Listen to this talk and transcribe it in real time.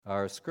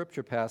Our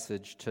scripture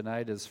passage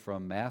tonight is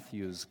from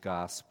Matthew's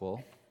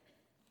Gospel,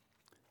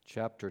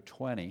 chapter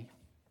 20,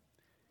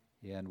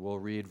 and we'll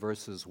read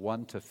verses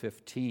 1 to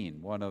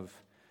 15, one of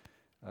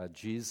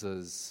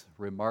Jesus'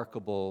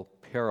 remarkable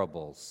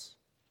parables.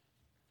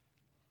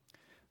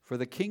 For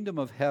the kingdom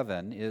of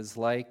heaven is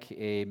like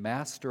a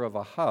master of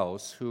a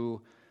house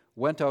who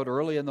went out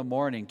early in the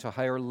morning to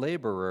hire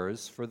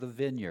laborers for the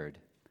vineyard.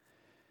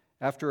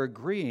 After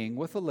agreeing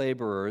with the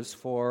laborers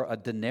for a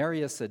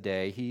denarius a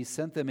day, he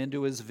sent them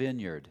into his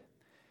vineyard.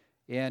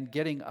 And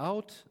going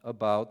out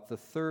about the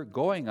third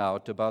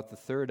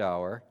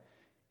hour,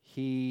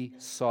 he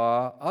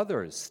saw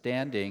others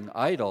standing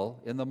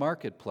idle in the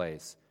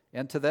marketplace.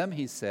 And to them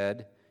he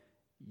said,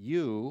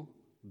 "You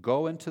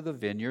go into the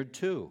vineyard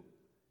too,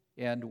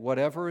 and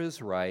whatever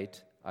is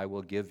right I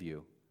will give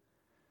you."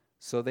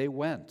 So they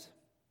went.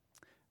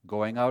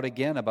 Going out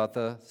again about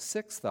the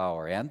 6th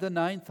hour and the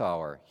 9th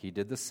hour, he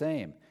did the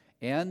same.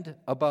 And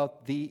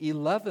about the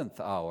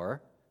 11th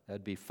hour,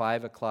 that'd be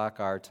 5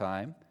 o'clock our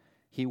time,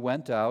 he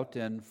went out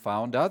and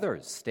found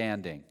others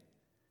standing.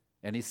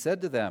 And he said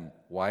to them,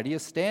 "Why do you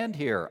stand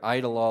here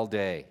idle all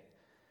day?"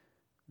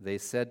 They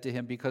said to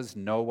him, "Because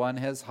no one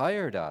has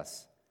hired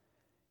us."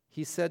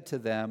 He said to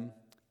them,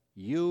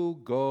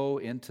 "You go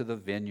into the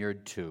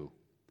vineyard too."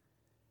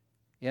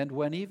 And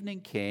when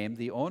evening came,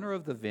 the owner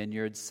of the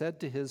vineyard said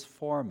to his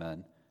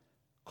foreman,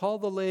 "Call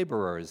the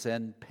laborers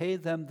and pay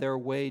them their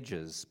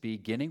wages,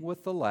 beginning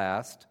with the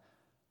last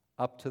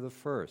up to the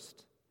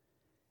first."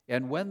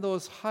 And when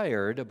those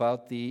hired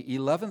about the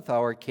 11th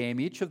hour came,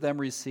 each of them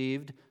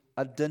received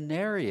a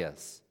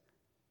denarius.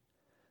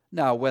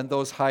 Now, when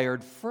those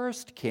hired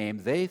first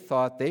came, they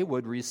thought they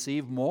would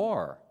receive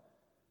more.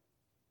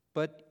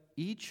 But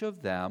each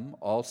of them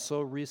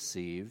also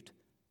received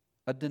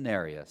a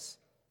denarius.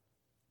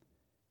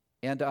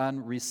 And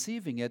on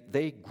receiving it,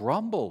 they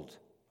grumbled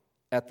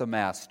at the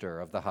master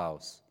of the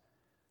house,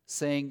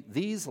 saying,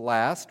 "These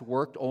last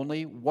worked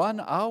only 1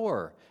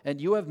 hour, and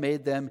you have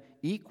made them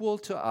equal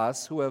to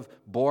us who have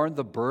borne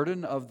the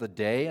burden of the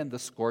day and the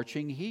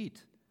scorching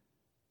heat."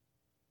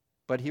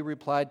 But he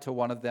replied to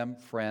one of them,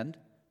 "Friend,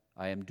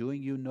 I am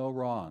doing you no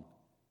wrong.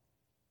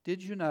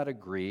 Did you not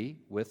agree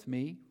with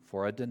me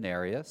for a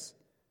denarius?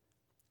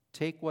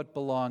 Take what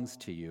belongs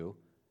to you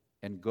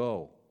and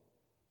go.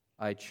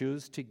 I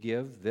choose to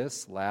give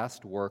this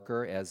last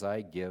worker as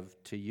I give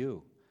to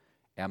you.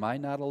 Am I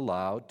not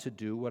allowed to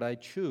do what I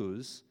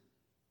choose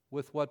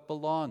with what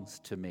belongs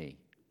to me?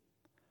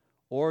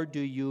 Or do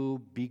you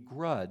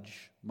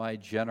begrudge my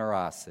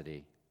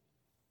generosity?"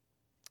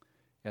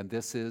 And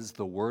this is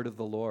the word of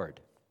the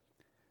Lord.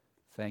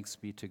 Thanks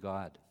be to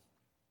God.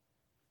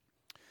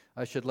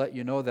 I should let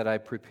you know that I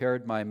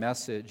prepared my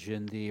message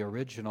in the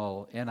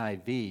original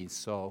NIV,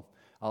 so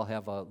I'll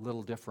have a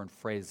little different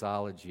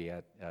phraseology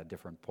at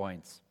different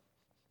points.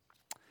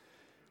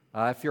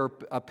 If you're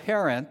a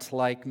parent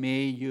like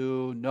me,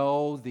 you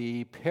know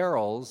the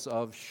perils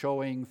of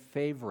showing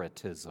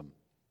favoritism.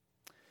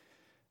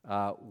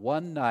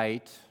 One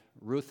night,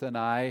 Ruth and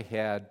I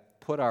had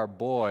put our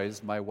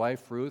boys, my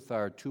wife Ruth,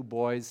 our 2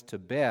 boys, to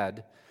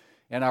bed,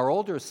 and our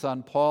older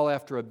son, Paul,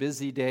 after a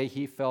busy day,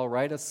 he fell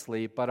right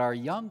asleep, but our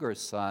younger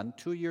son,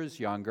 2 years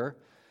younger,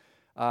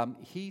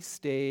 he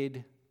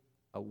stayed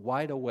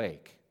wide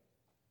awake.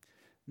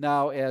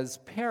 Now, as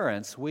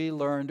parents, we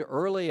learned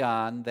early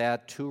on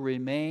that to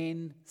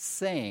remain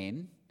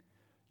sane,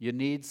 you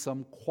need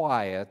some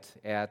quiet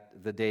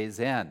at the day's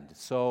end.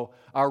 So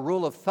our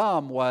rule of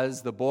thumb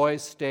was the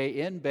boys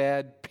stay in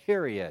bed,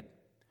 period.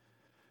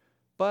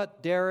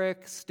 But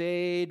Derek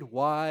stayed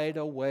wide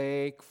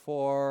awake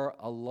for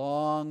a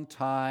long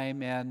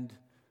time, and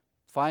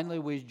finally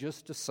we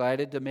just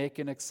decided to make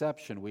an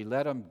exception. We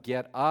let him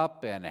get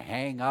up and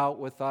hang out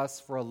with us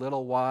for a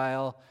little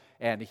while,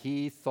 and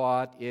he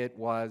thought it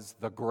was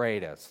the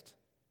greatest.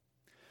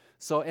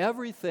 So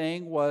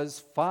everything was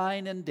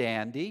fine and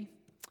dandy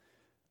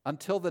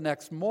until the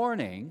next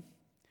morning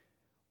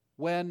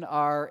when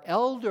our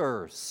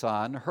elder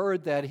son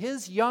heard that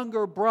his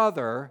younger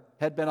brother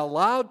had been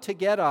allowed to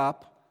get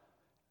up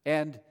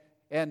and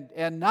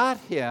not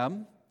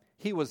him.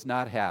 He was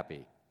not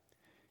happy.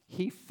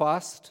 He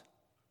fussed,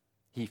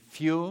 he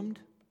fumed,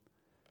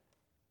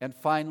 and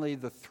finally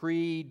the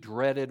 3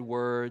 dreaded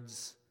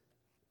words,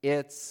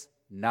 "It's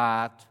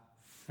not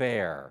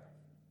fair."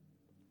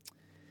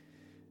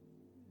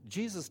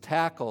 Jesus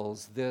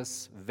tackles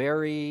this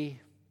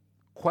very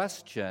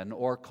question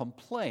or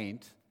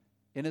complaint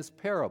in his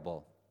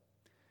parable.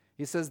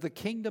 He says, "The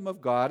kingdom of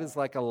God is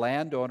like a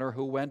landowner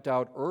who went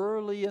out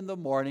early in the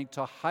morning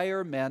to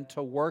hire men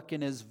to work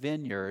in his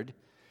vineyard,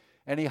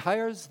 and he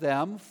hires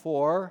them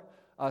for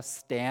a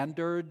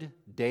standard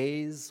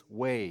day's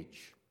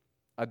wage,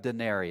 a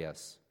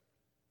denarius."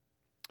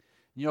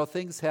 You know,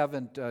 things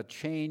haven't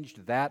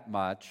changed that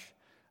much.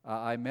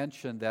 I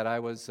mentioned that I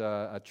was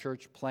a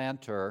church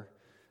planter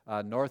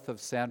north of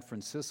San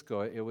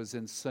Francisco. It was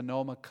in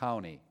Sonoma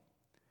County.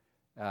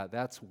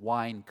 That's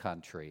wine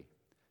country.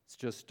 It's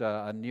just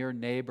a near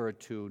neighbor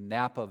to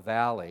Napa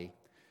Valley.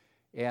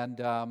 And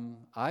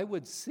I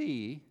would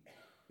see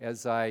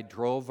as I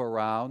drove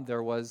around,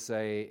 there was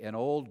an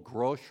old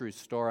grocery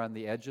store on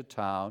the edge of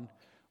town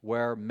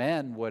where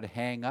men would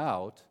hang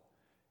out,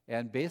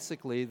 and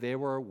basically they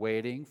were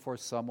waiting for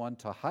someone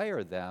to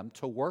hire them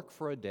to work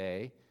for a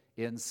day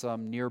in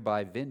some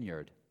nearby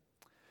vineyard.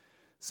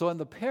 So in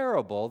the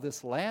parable,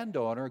 this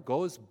landowner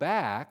goes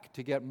back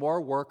to get more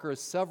workers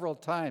several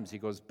times. He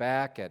goes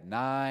back at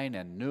 9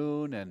 and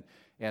noon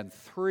and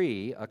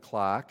 3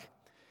 o'clock,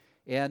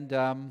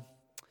 and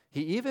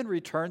he even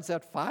returns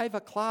at 5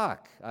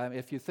 o'clock.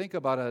 If you think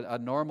about a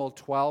normal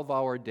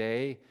 12-hour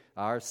day,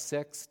 our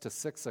 6 to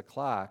 6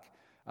 o'clock,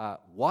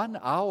 1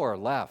 hour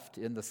left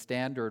in the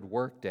standard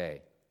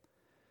workday.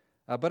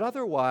 But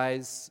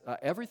otherwise,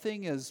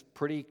 everything is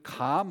pretty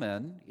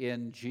common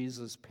in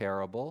Jesus'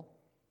 parable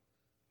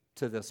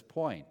to this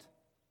point.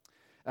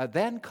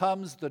 Then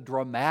comes the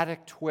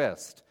dramatic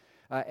twist.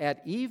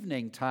 At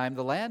evening time,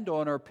 the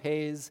landowner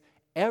pays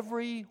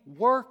every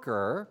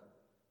worker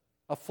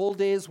a full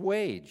day's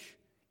wage,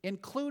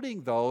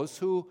 including those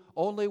who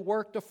only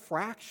worked a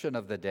fraction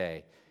of the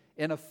day.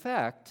 In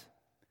effect,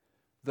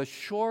 the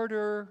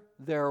shorter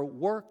their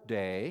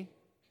workday,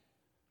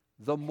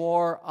 the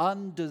more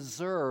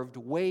undeserved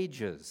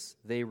wages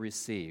they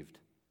received.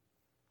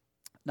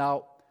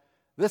 Now,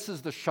 this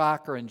is the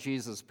shocker in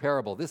Jesus'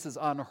 parable. This is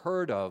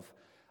unheard of.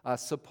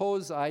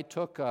 Suppose I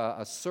took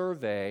a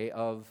survey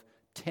of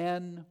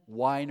 10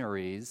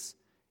 wineries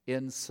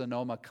in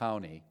Sonoma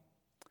County.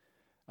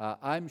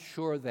 I'm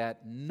sure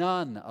that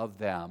none of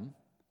them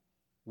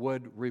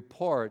would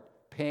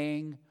report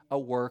paying a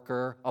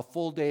worker a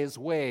full day's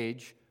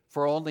wage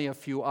for only a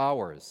few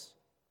hours.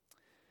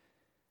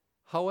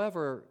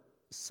 However,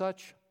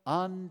 such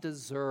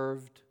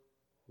undeserved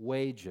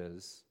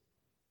wages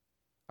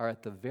are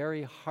at the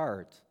very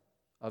heart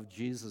of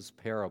Jesus'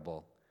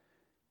 parable.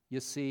 You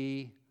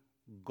see,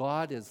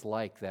 God is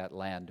like that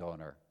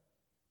landowner.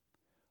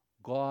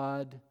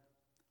 God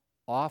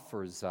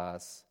offers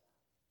us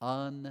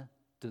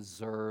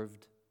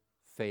undeserved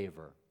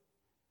favor.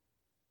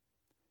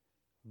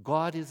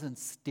 God isn't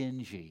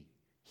stingy.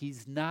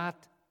 He's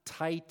not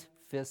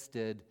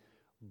tight-fisted.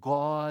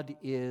 God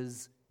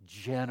is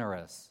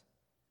generous.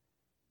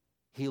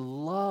 He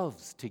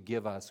loves to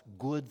give us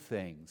good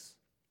things.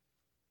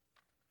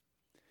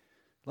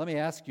 Let me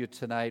ask you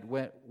tonight,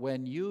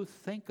 when you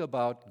think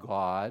about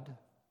God,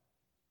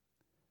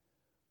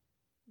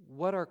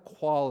 what are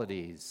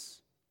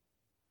qualities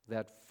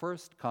that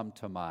first come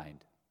to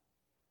mind?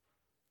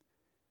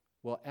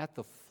 Well, at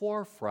the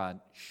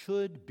forefront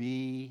should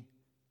be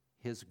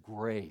His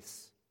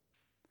grace.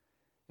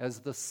 As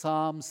the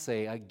Psalms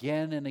say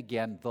again and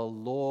again, the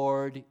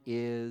Lord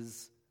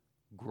is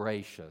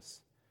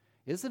gracious.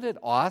 Isn't it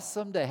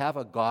awesome to have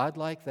a God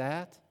like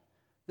that?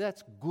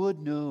 That's good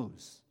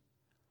news.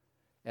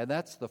 And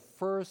that's the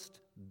first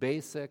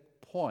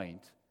basic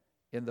point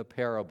in the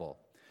parable.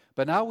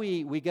 But now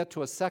we get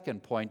to a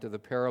second point of the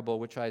parable,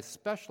 which I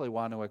especially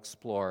want to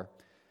explore.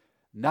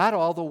 Not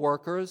all the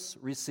workers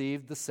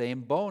received the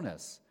same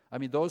bonus. I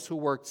mean, those who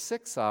worked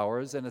 6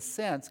 hours, in a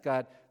sense,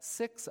 got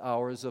 6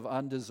 hours of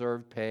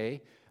undeserved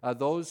pay.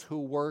 Those who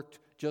worked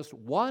just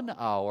 1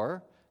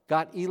 hour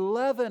got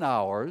 11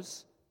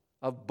 hours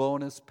of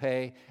bonus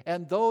pay.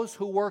 And those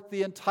who worked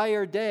the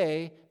entire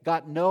day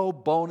got no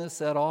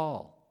bonus at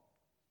all.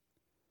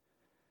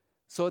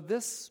 So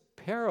this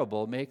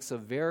parable makes a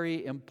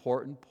very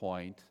important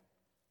point.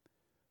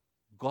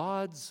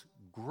 God's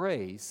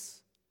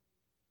grace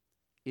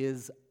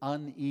is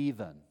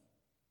uneven.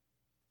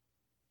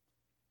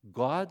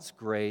 God's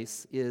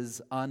grace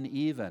is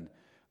uneven.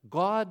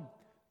 God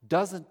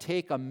doesn't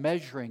take a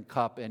measuring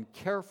cup and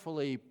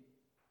carefully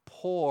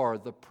pour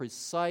the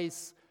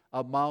precise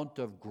amount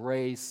of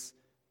grace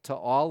to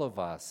all of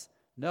us.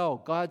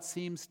 No, God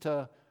seems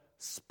to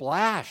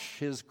splash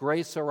His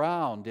grace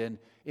around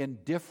in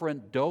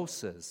different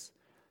doses.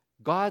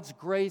 God's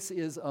grace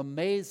is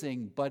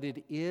amazing, but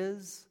it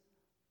is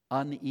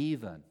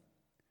uneven.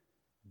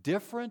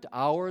 Different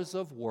hours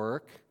of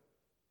work,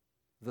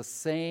 the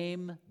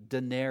same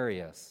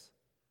denarius.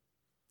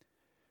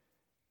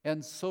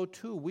 And so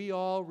too, we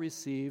all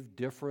receive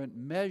different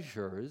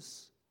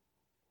measures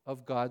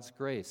of God's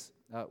grace.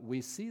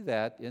 We see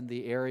that in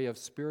the area of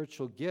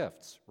spiritual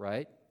gifts,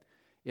 right?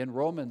 In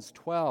Romans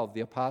 12,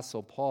 the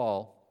Apostle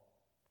Paul,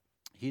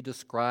 he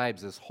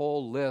describes this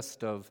whole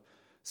list of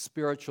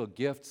spiritual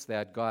gifts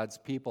that God's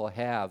people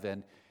have,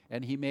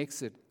 and he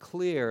makes it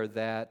clear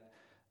that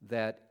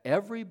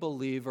every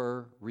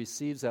believer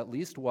receives at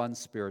least one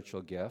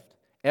spiritual gift.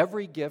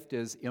 Every gift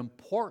is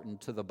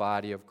important to the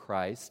body of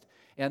Christ,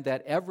 and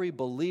that every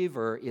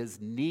believer is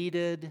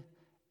needed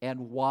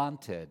and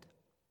wanted.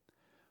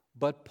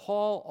 But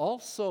Paul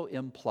also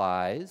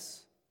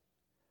implies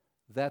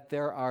that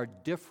there are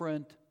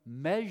different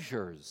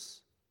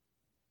measures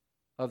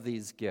of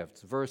these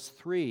gifts. Verse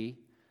 3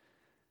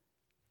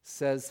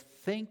 says,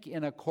 think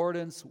in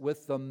accordance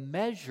with the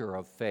measure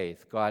of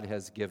faith God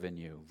has given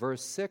you.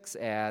 Verse 6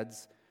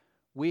 adds,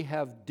 we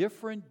have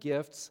different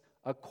gifts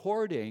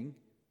according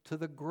to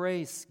the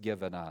grace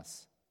given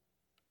us.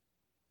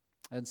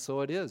 And so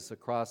it is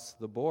across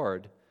the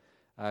board.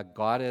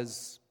 God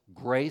has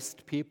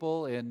graced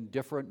people in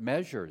different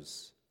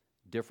measures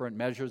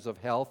of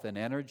health and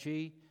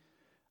energy,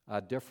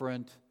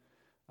 different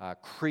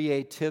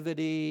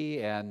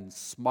creativity and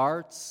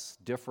smarts,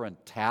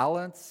 different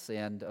talents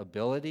and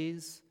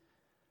abilities.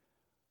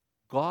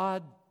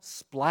 God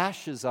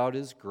splashes out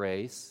His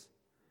grace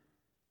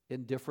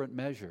in different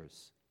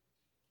measures.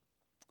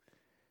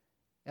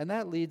 And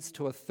that leads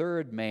to a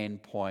third main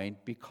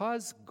point.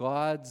 Because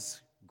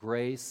God's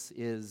grace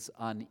is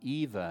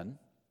uneven,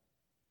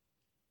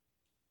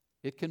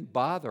 it can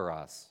bother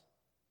us.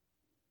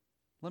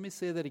 Let me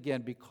say that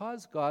again.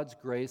 Because God's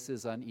grace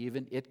is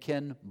uneven, it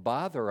can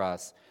bother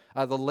us.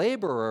 The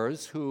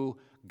laborers who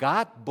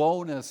got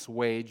bonus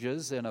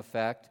wages, in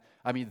effect,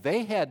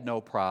 they had no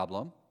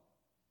problem.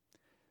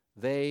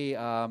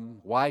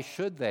 Why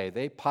should they?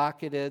 They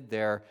pocketed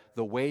the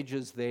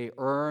wages they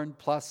earned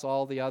plus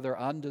all the other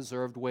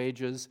undeserved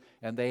wages,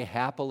 and they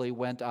happily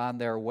went on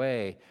their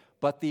way.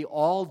 But the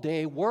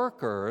all-day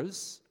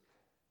workers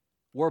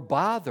were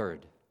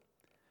bothered.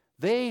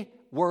 They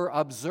were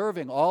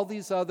observing all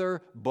these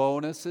other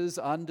bonuses,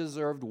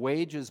 undeserved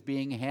wages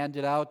being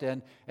handed out,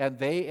 and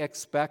they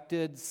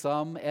expected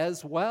some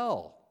as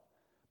well.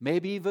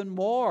 Maybe even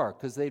more,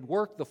 because they'd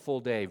worked the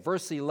full day.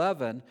 Verse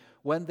 11,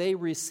 when they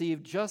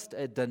received just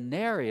a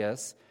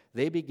denarius,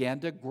 they began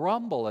to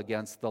grumble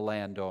against the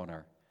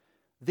landowner.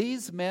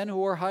 These men who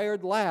were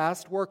hired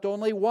last worked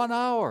only 1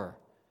 hour,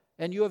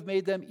 and you have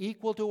made them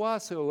equal to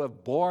us who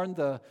have borne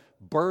the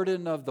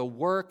burden of the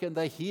work and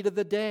the heat of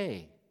the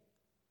day.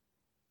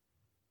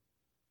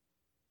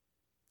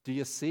 Do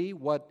you see?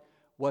 What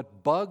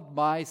bugged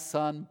my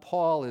son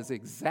Paul is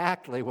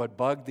exactly what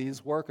bugged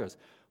these workers.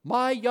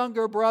 My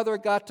younger brother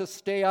got to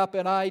stay up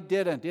and I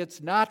didn't.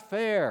 It's not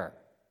fair.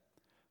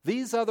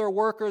 These other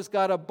workers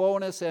got a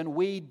bonus and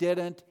we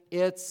didn't.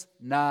 It's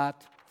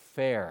not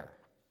fair.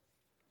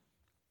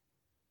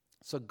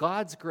 So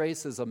God's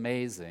grace is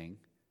amazing,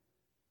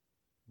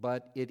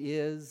 but it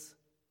is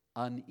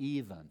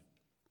uneven.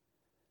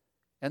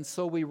 And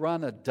so we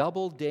run a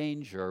double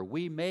danger.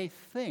 We may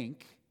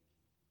think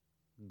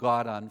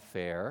God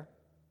unfair,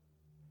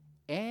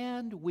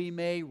 and we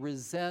may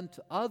resent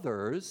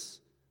others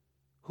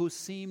who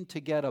seem to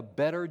get a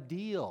better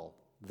deal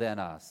than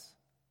us.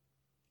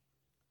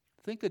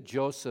 Think of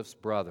Joseph's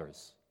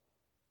brothers.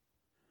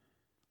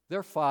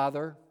 Their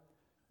father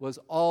was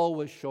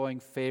always showing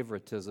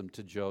favoritism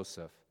to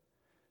Joseph.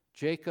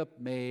 Jacob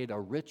made a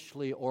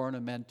richly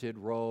ornamented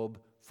robe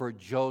for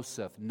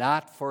Joseph,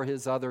 not for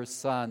his other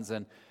sons.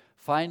 And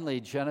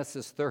finally,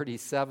 Genesis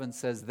 37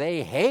 says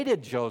they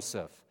hated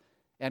Joseph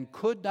and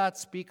could not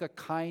speak a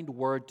kind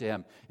word to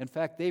him. In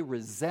fact, they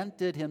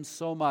resented him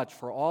so much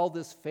for all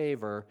this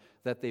favor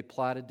that they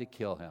plotted to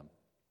kill him.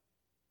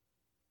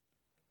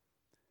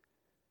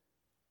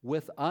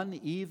 With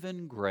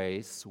uneven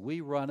grace, we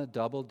run a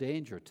double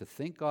danger: to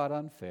think God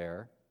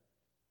unfair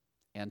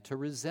and to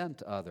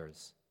resent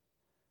others.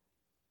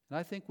 And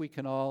I think we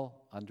can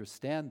all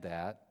understand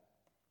that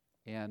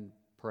and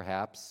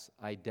perhaps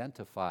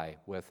identify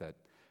with it.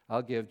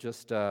 I'll give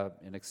just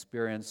an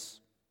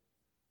experience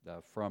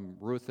from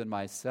Ruth and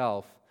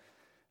myself.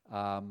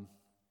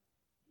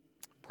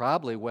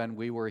 Probably when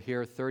we were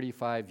here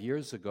 35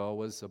 years ago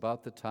was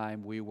about the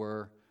time we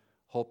were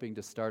hoping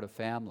to start a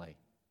family.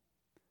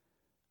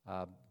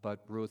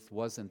 But Ruth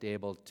wasn't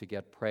able to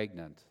get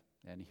pregnant.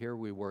 And here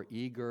we were,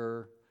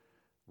 eager,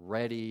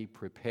 ready,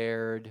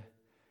 prepared.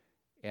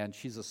 And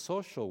she's a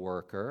social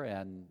worker,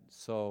 and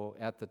so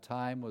at the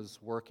time was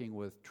working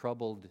with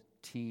troubled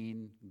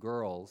teen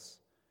girls.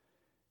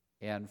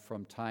 And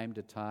from time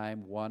to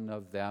time, one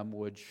of them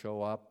would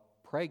show up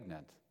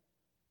pregnant.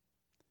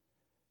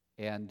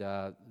 And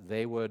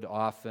they would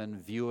often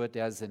view it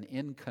as an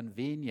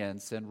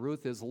inconvenience, and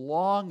Ruth is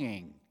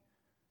longing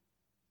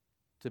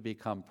to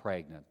become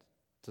pregnant,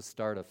 to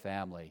start a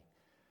family.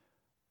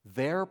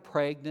 They're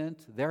pregnant.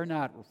 They're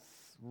not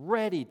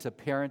ready to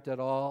parent at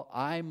all.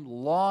 I'm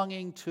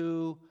longing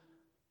to,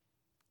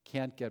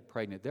 can't get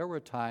pregnant. There were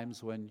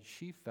times when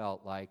she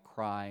felt like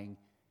crying,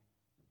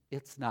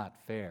 it's not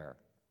fair.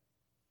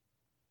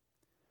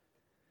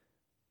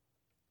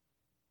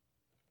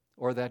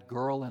 Or that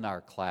girl in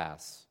our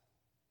class,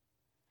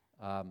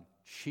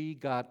 she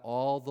got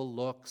all the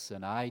looks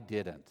and I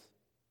didn't.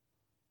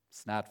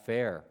 It's not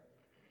fair.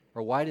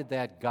 Or why did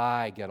that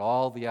guy get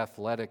all the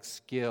athletic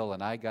skill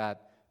and I got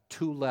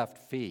 2 left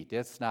feet?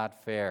 It's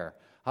not fair.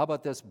 How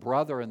about this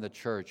brother in the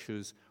church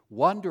who's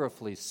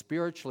wonderfully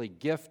spiritually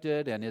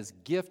gifted and his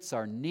gifts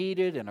are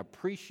needed and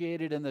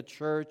appreciated in the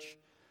church,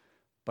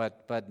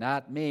 but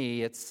not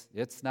me? It's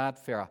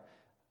not fair.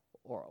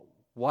 Or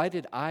why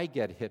did I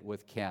get hit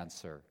with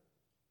cancer?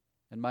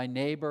 And my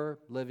neighbor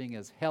living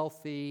as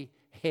healthy,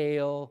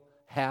 hale,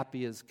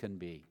 happy as can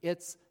be.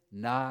 It's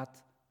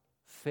not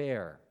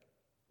fair.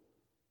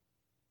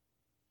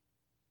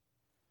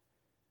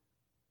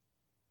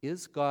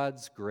 Is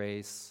God's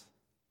grace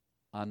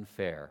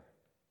unfair?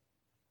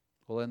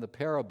 Well, in the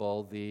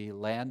parable, the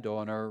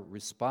landowner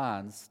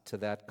responds to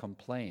that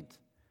complaint.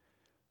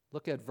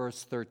 Look at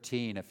verse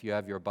 13 if you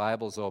have your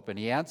Bibles open.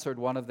 He answered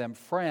one of them,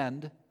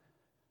 "Friend,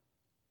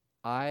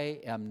 I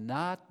am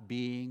not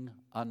being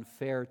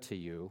unfair to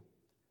you.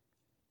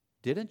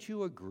 Didn't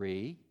you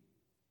agree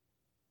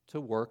to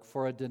work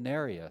for a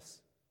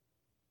denarius?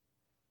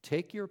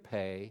 Take your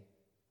pay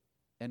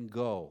and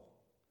go.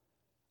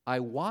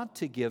 I want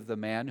to give the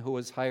man who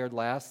was hired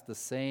last the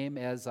same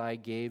as I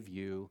gave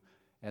you."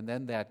 And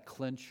then that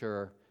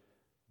clincher,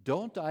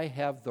 "Don't I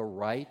have the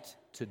right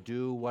to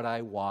do what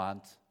I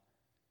want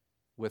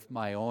with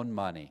my own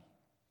money?"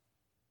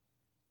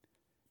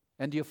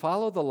 And do you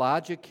follow the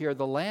logic here?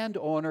 The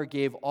landowner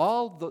gave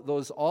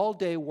those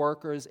all-day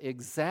workers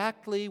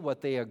exactly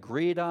what they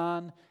agreed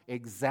on,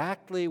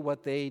 exactly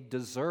what they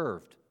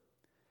deserved.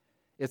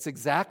 It's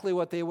exactly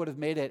what they would have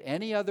made at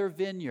any other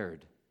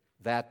vineyard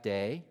that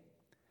day.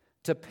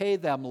 To pay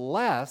them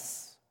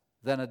less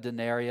than a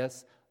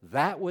denarius,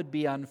 that would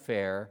be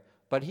unfair,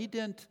 but he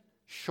didn't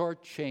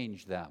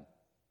shortchange them.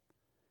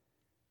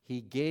 He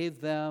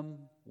gave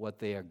them what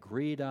they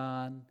agreed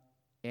on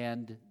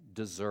and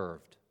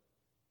deserved.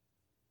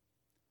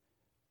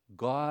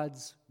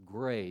 God's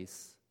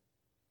grace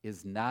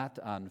is not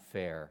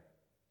unfair.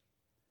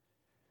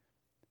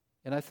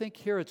 And I think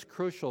here it's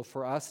crucial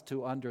for us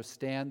to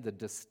understand the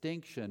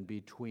distinction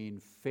between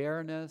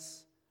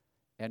fairness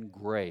and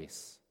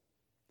grace.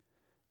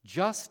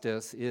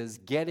 Justice is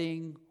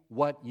getting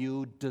what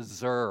you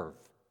deserve.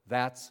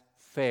 That's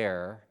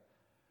fair.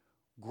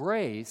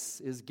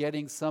 Grace is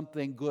getting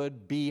something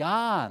good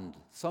beyond,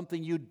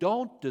 something you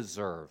don't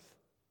deserve.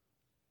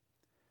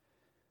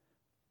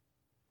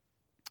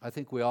 I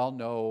think we all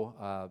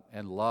know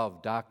and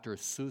love Dr.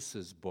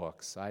 Seuss's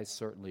books. I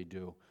certainly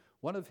do.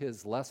 One of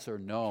his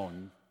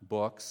lesser-known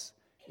books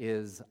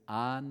is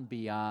On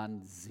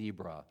Beyond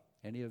Zebra.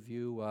 Any of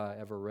you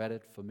ever read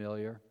it?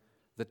 Familiar?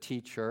 The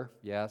Teacher,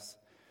 yes.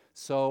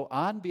 So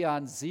On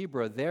Beyond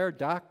Zebra, there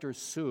Dr.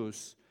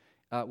 Seuss,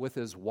 with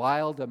his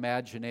wild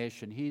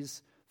imagination,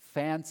 he's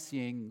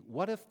fancying,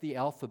 what if the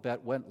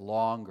alphabet went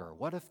longer?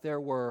 What if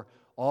there were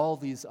all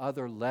these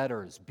other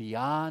letters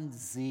beyond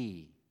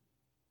Z?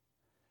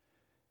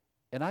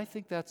 And I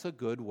think that's a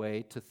good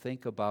way to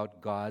think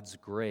about God's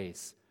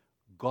grace.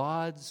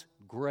 God's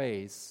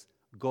grace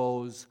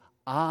goes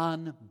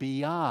on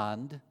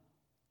beyond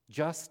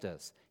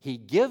justice. He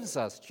gives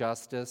us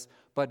justice,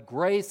 but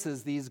grace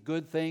is these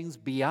good things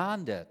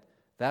beyond it.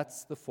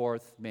 That's the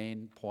fourth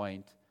main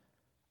point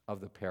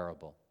of the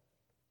parable.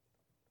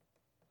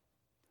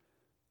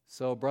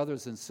 So,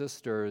 brothers and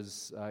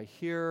sisters,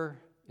 here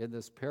in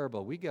this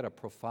parable, we get a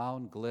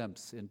profound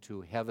glimpse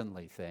into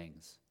heavenly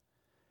things.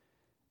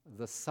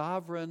 The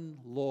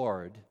sovereign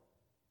Lord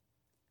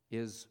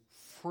is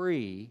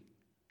free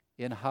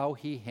in how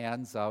he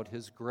hands out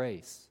his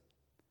grace.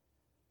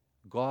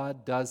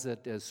 God does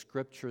it, as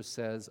Scripture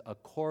says,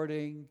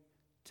 according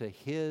to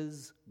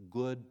his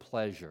good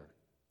pleasure.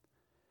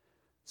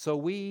 So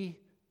we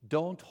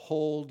don't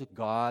hold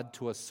God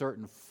to a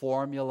certain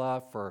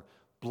formula for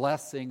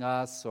blessing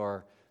us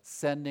or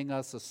sending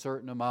us a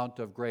certain amount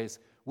of grace.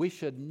 We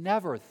should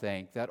never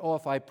think that,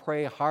 if I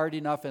pray hard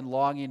enough and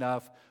long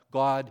enough,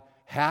 God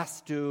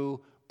has to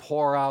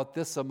pour out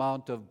this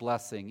amount of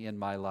blessing in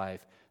my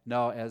life.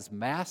 No, as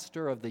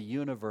master of the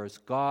universe,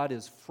 God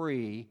is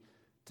free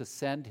to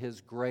send his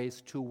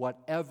grace to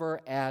whatever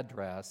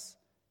address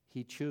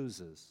he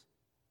chooses.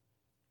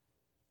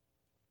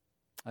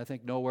 I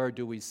think nowhere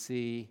do we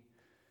see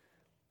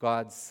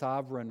God's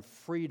sovereign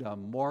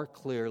freedom more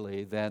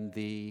clearly than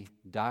the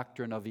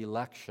doctrine of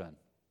election.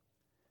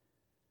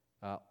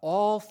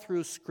 All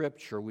through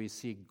Scripture, we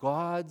see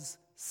God's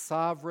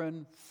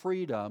sovereign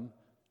freedom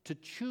to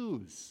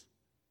choose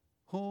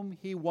whom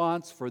he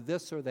wants for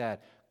this or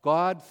that.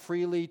 God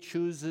freely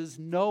chooses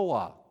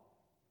Noah,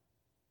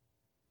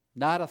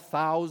 not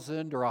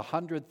 1,000 or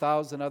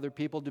 100,000 other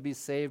people to be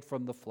saved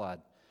from the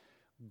flood.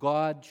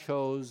 God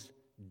chose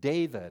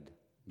David,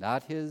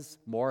 not his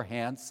more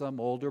handsome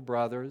older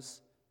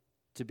brothers,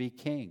 to be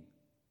king.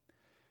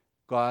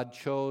 God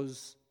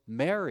chose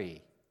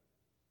Mary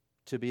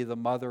to be the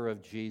mother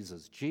of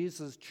Jesus.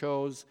 Jesus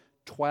chose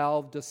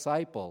 12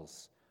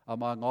 disciples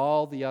among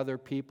all the other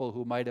people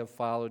who might have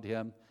followed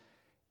him,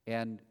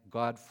 and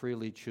God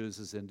freely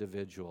chooses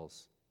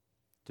individuals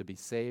to be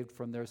saved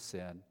from their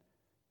sin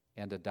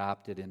and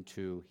adopted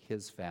into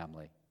his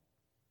family.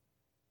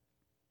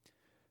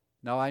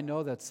 Now, I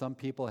know that some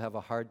people have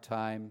a hard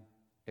time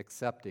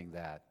accepting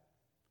that.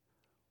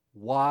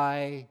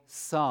 Why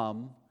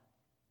some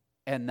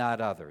and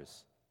not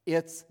others?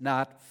 It's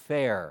not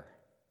fair.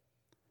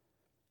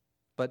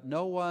 But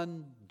no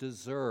one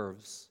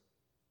deserves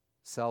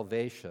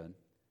salvation.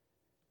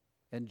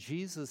 And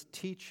Jesus'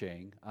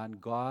 teaching on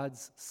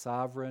God's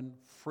sovereign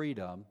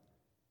freedom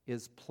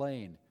is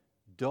plain.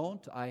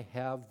 Don't I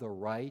have the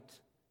right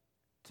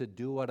to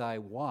do what I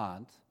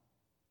want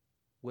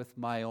with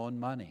my own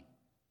money?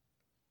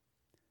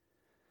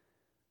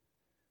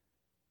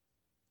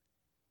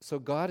 So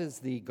God is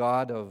the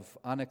God of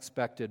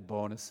unexpected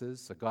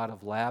bonuses, a God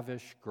of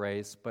lavish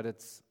grace, but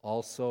it's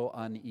also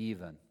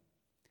uneven.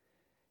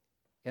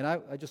 And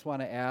I just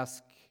want to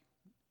ask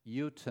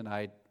you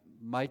tonight,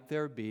 might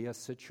there be a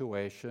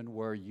situation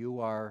where you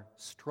are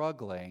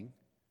struggling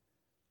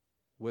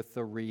with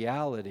the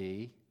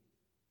reality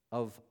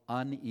of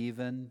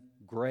uneven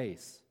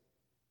grace?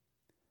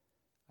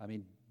 I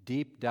mean,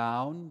 deep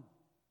down,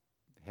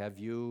 have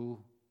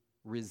you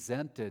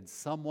resented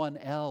someone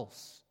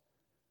else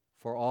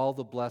for all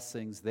the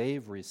blessings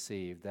they've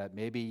received that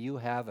maybe you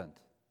haven't?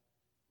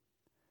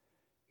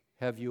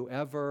 Have you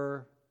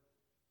ever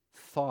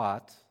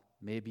thought,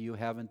 maybe you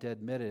haven't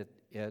admitted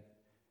it,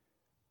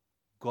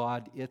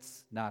 God,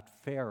 it's not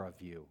fair of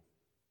you?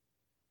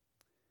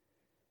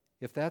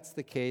 If that's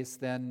the case,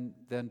 then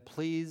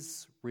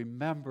please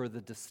remember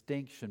the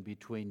distinction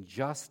between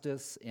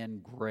justice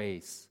and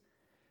grace.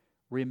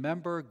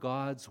 Remember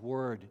God's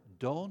word.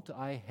 Don't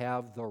I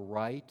have the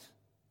right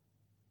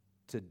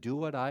to do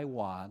what I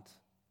want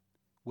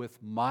with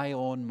my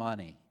own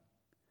money?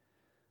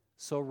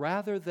 So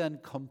rather than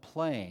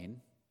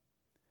complain,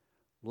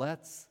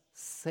 let's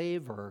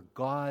savor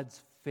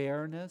God's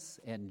fairness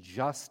and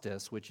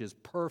justice, which is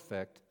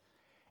perfect,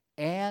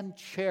 and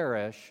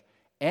cherish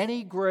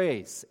any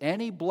grace,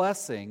 any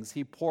blessings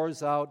He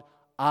pours out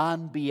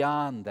on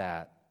beyond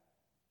that.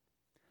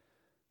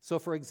 So,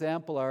 for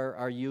example,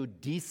 are you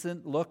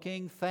decent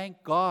looking?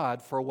 Thank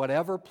God for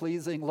whatever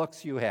pleasing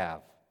looks you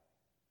have.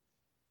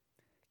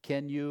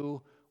 Can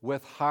you,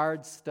 with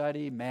hard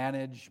study,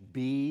 manage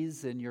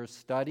B's in your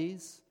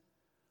studies?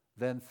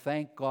 Then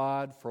thank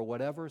God for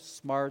whatever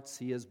smarts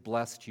He has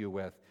blessed you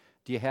with.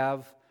 Do you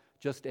have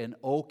just an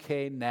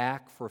okay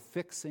knack for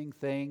fixing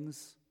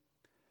things?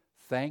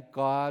 Thank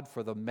God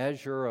for the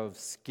measure of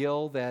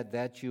skill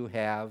that you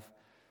have.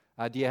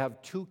 Do you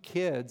have 2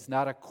 kids,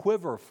 not a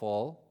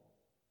quiverful?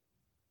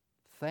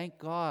 Thank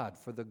God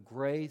for the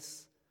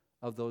grace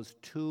of those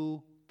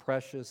 2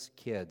 precious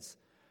kids.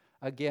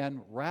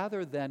 Again,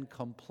 rather than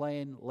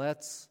complain,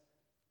 let's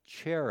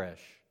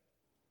cherish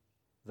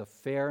the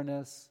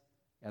fairness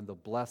and the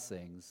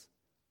blessings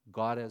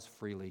God has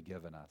freely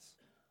given us.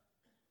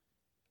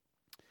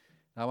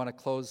 Now, I want to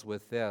close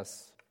with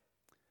this.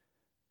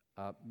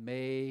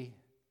 May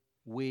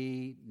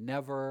we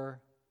never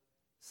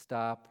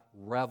stop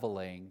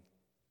reveling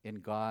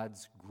in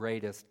God's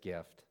greatest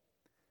gift.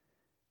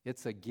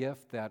 It's a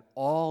gift that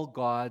all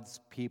God's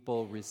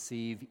people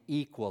receive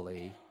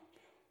equally: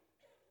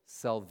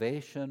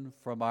 salvation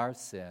from our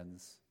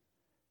sins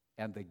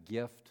and the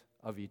gift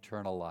of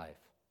eternal life.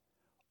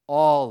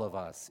 All of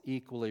us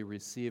equally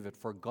receive it,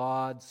 for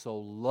God so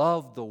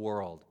loved the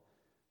world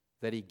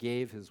that He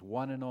gave His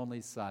one and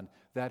only Son,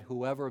 that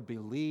whoever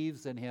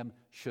believes in Him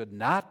should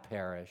not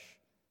perish,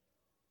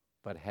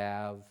 but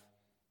have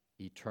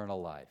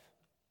eternal life.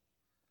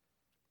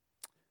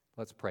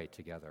 Let's pray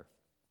together.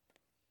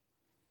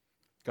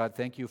 God,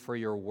 thank You for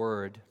Your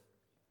word.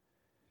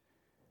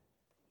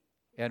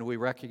 And we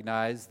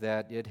recognize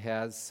that it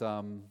has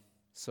some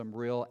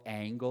real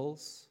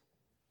angles,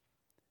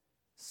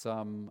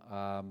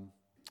 some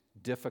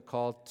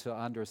difficult to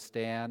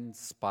understand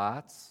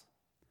spots,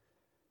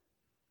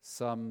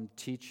 some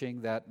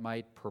teaching that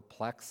might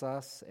perplex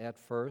us at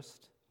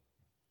first.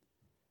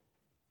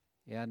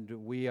 And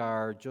we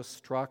are just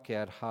struck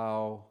at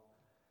how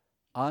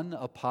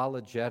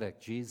unapologetic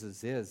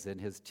Jesus is in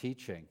His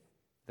teaching,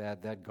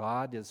 that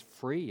God is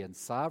free and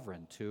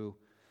sovereign to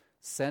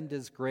send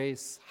His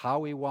grace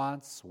how He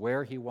wants,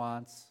 where He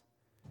wants.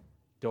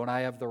 Don't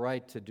I have the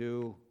right to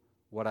do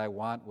what I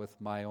want with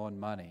my own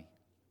money?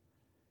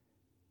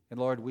 And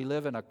Lord, we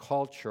live in a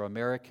culture,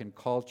 American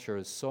culture,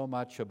 is so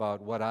much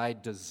about what I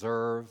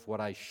deserve,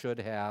 what I should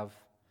have,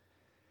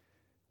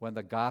 when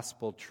the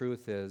gospel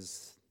truth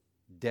is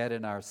dead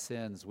in our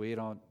sins. We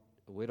don't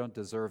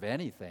deserve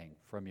anything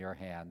from Your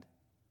hand.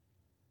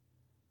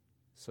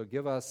 So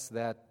give us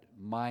that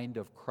mind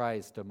of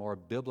Christ, a more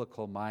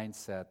biblical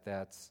mindset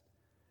that's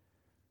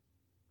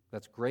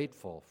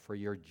grateful for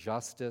Your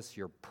justice,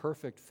 Your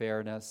perfect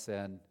fairness,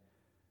 and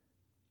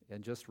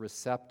just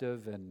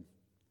receptive and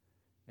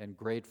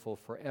grateful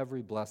for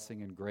every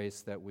blessing and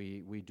grace that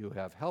we do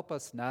have. Help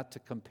us not to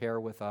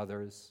compare with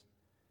others.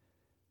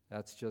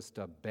 That's just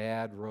a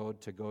bad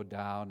road to go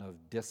down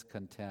of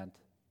discontent.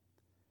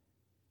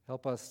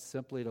 Help us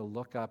simply to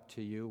look up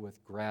to You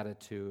with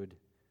gratitude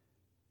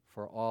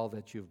for all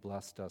that You've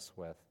blessed us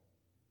with.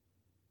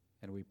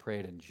 And we pray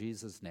it in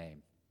Jesus'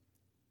 name.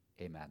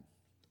 Amen.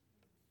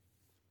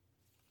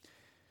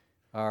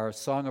 Our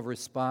song of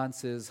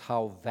response is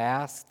How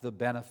Vast the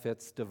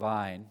Benefits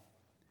Divine.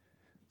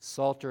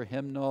 Psalter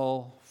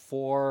hymnal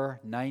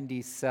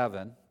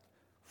 497.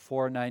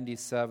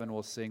 497,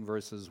 we'll sing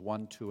verses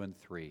 1, 2, and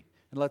 3.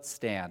 And let's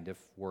stand if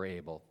we're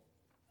able.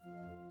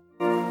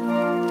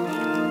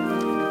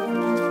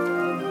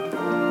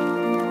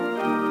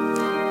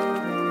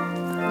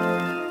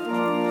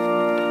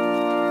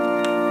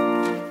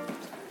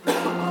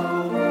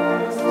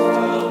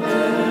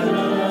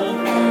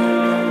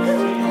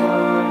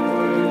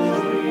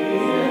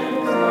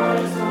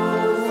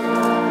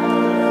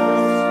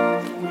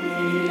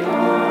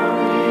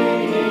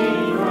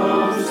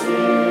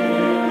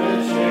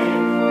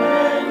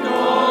 And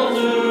all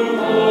to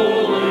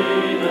holiness.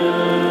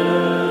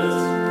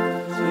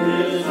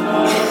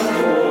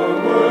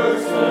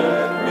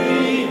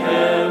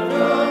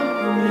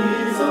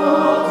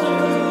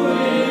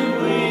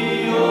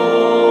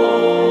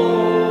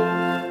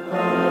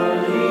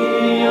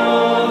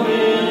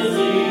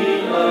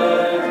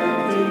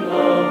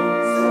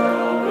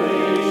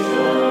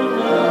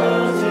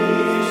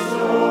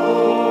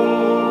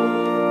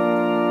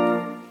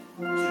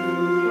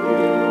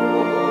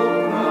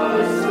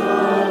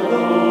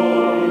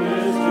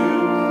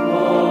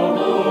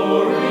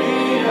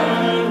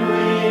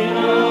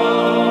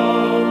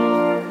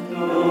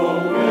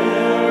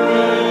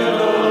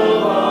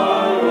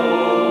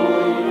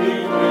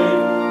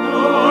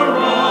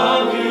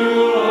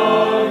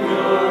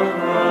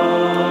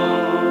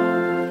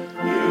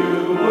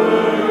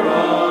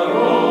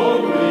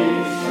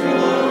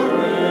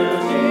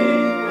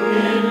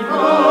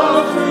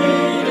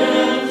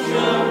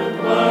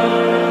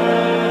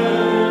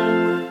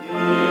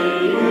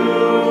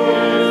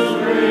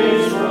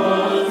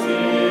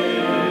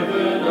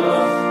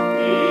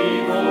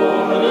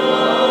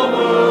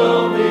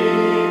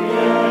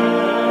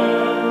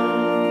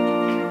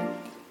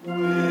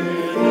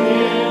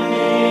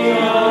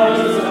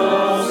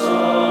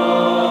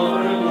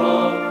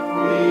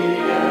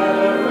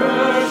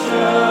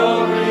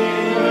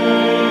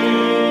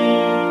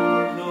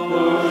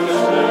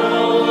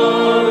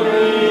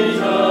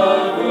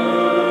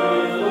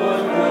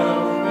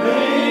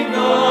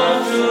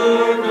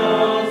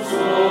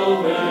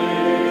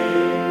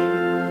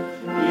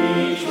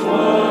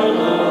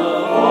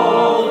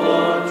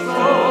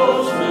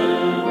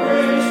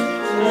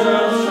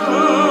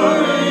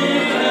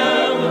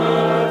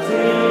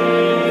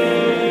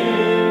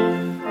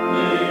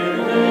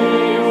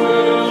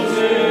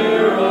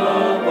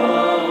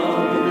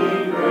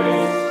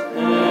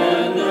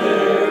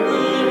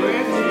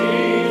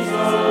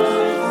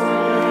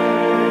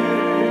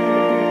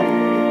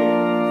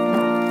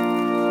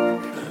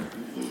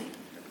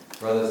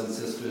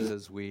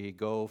 we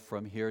go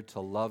from here to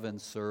love and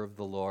serve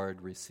the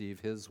Lord, receive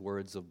his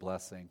words of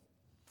blessing.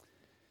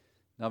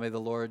 Now may the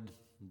Lord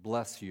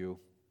bless you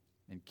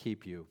and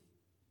keep you.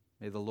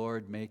 May the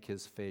Lord make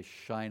his face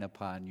shine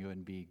upon you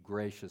and be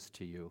gracious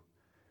to you.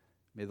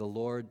 May the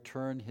Lord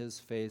turn his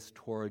face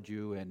toward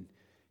you and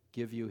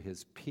give you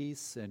his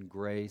peace and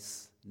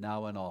grace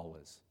now and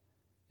always.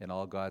 And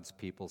all God's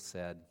people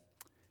said,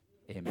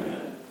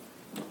 Amen.